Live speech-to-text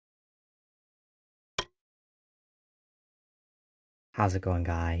How's it going,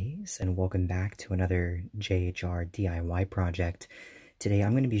 guys? And welcome back to another JHR DIY project. Today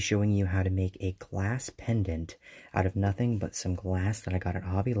I'm going to be showing you how to make a glass pendant out of nothing but some glass that I got at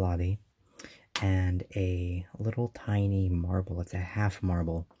Hobby Lobby and a little tiny marble. It's a half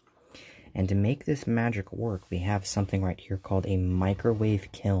marble. And to make this magic work, we have something right here called a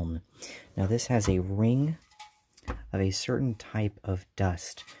microwave kiln. Now this has a ring of a certain type of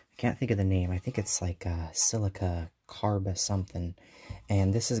dust. I can't think of the name. I think it's like 𝗕𝗲𝗃𝗀𝗃 something.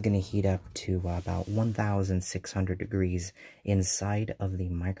 And this is going to heat up to about 1,600 degrees inside of the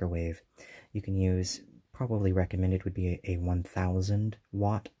microwave. You can use, probably recommended would be a 1,000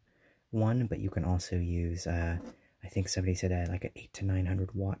 watt one, but you can also use, I think somebody said like an 800 to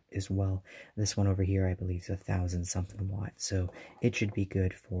 900 watt as well. This one over here, I believe, is 1,000 something watt, so it should be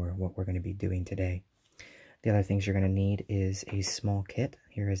good for what we're going to be doing today. The other things you're going to need is a small kit.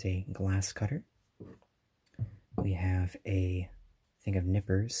 Here is a glass cutter. We have a thing of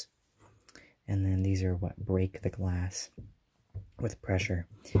nippers, and then these are what break the glass with pressure.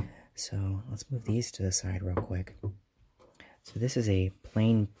 So let's move these to the side real quick. So this is a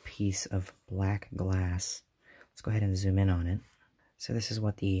plain piece of black glass. Let's go ahead and zoom in on it. So this is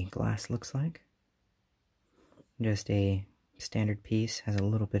what the glass looks like. Just a standard piece, has a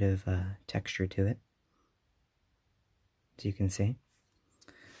little bit of texture to it, as you can see.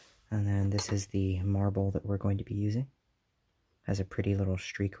 And then this is the marble that we're going to be using. Has a pretty little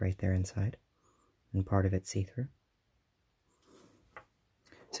streak right there inside, and part of it see-through.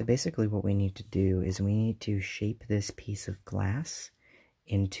 So basically what we need to do is we need to shape this piece of glass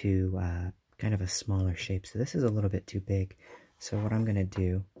into kind of a smaller shape. So this is a little bit too big. So what I'm going to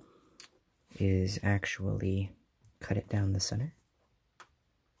do is actually cut it down the center.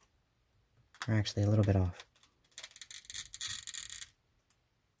 Or actually a little bit off.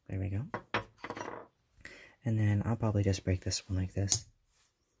 There we go. And then I'll probably just break this one like this.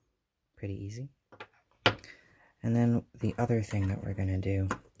 Pretty easy. And then the other thing that we're going to do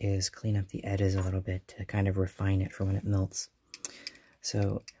is clean up the edges a little bit to kind of refine it for when it melts.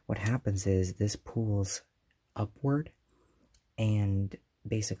 So what happens is this pulls upward, and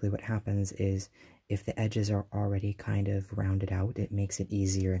basically what happens is if the edges are already kind of rounded out, it makes it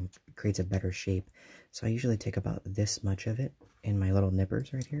easier and creates a better shape. So I usually take about this much of it in my little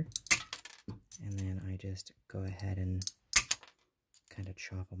nippers right here, and then I just go ahead and kind of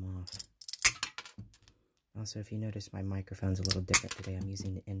chop them off. Also, if you notice, my microphone's a little different today. I'm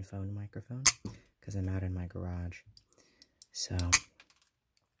using the in-phone microphone because I'm out in my garage. So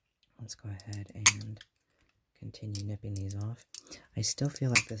let's go ahead and continue nipping these off. I still feel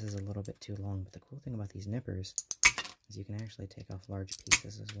like this is a little bit too long, but the cool thing about these nippers is you can actually take off large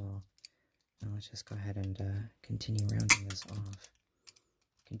pieces as well. Now let's just go ahead and continue rounding this off.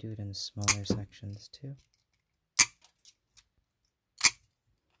 You can do it in smaller sections too.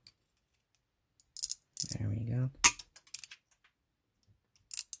 There we go.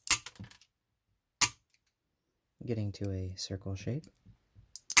 Getting to a circle shape.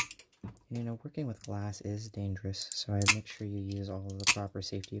 And, you know, working with glass is dangerous, so I make sure you use all of the proper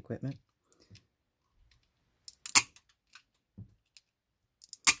safety equipment.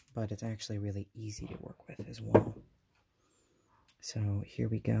 But it's actually really easy to work with as well. So here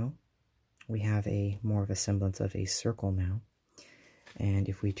we go. We have more of a semblance of a circle now. And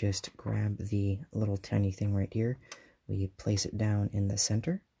if we just grab the little tiny thing right here, we place it down in the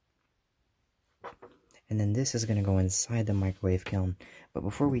center. And then this is going to go inside the microwave kiln. But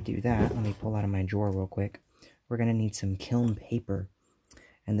before we do that, let me pull out of my drawer real quick. We're going to need some kiln paper.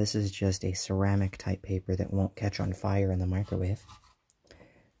 And this is just a ceramic type paper that won't catch on fire in the microwave.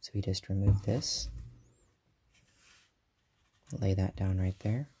 So we just remove this. Lay that down right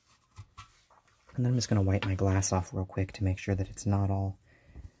there. And then I'm just going to wipe my glass off real quick to make sure that it's not all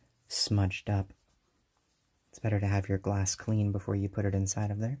smudged up. It's better to have your glass clean before you put it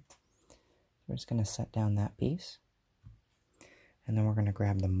inside of there. We're just going to set down that piece. And then we're going to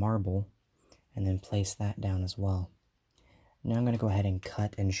grab the marble and then place that down as well. Now I'm going to go ahead and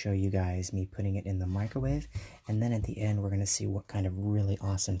cut and show you guys me putting it in the microwave. And then at the end, we're going to see what kind of really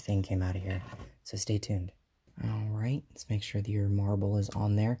awesome thing came out of here. So stay tuned. Alright, let's make sure that your marble is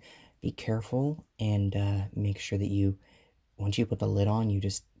on there. Be careful and make sure that once you put the lid on, you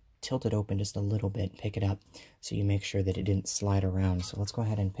just tilt it open just a little bit, pick it up, so you make sure that it didn't slide around. So let's go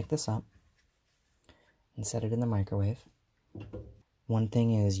ahead and pick this up and set it in the microwave. One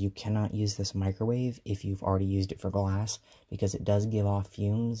thing is you cannot use this microwave if you've already used it for glass, because it does give off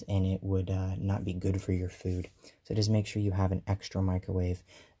fumes and it would not be good for your food. So just make sure you have an extra microwave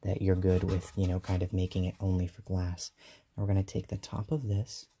that you're good with, you know, kind of making it only for glass. Now we're going to take the top of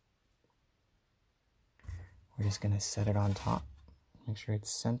this. We're just going to set it on top. Make sure it's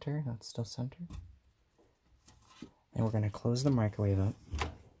center. That's still center. And we're going to close the microwave up.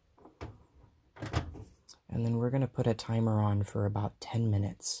 And then we're going to put a timer on for about 10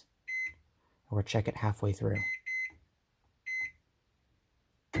 minutes. Or check it halfway through.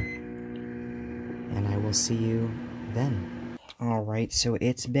 And I will see you then. Alright, so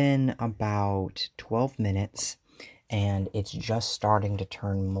it's been about 12 minutes. And it's just starting to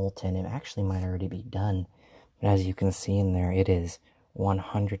turn molten. It actually might already be done. But as you can see in there, it is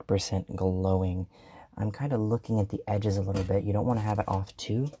 100% glowing. I'm kind of looking at the edges a little bit. You don't want to have it off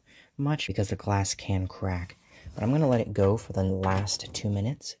too much because the glass can crack. But I'm going to let it go for the last 2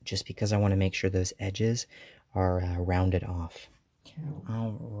 minutes just because I want to make sure those edges are rounded off.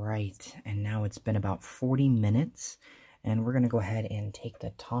 Alright, and now it's been about 40 minutes. And we're going to go ahead and take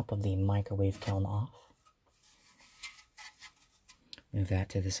the top of the microwave kiln off. Move that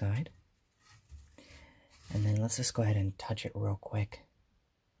to the side. And then let's just go ahead and touch it real quick.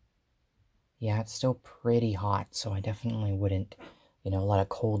 Yeah, it's still pretty hot, so I definitely wouldn't, let a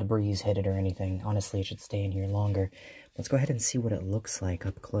cold breeze hit it or anything. Honestly, it should stay in here longer. Let's go ahead and see what it looks like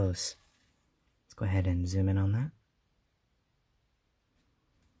up close. Let's go ahead and zoom in on that.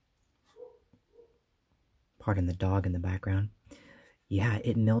 Pardon the dog in the background. Yeah,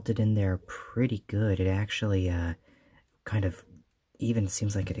 it melted in there pretty good. It actually kind of even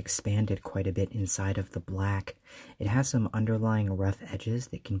seems like it expanded quite a bit inside of the black. It has some underlying rough edges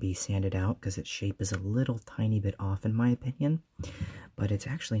that can be sanded out because its shape is a little tiny bit off in my opinion, but it's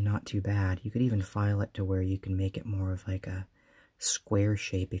actually not too bad. You could even file it to where you can make it more of like a square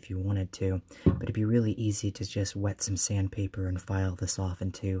shape if you wanted to, but it'd be really easy to just wet some sandpaper and file this off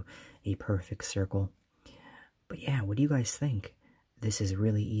into a perfect circle. But yeah, what do you guys think? This is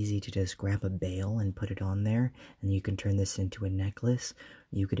really easy to just grab a bail and put it on there, and you can turn this into a necklace.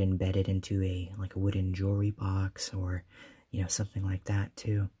 You could embed it into a wooden jewelry box, or something like that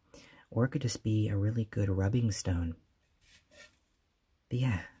too. Or it could just be a really good rubbing stone. But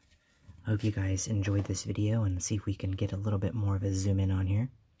yeah, I hope you guys enjoyed this video, and see if we can get a little bit more of a zoom in on here.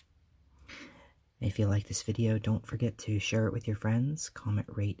 If you like this video, don't forget to share it with your friends, comment,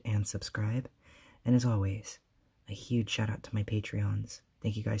 rate, and subscribe. And as always, a huge shout out to my Patreons.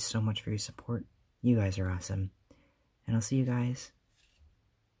 Thank you guys so much for your support. You guys are awesome. And I'll see you guys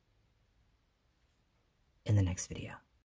in the next video.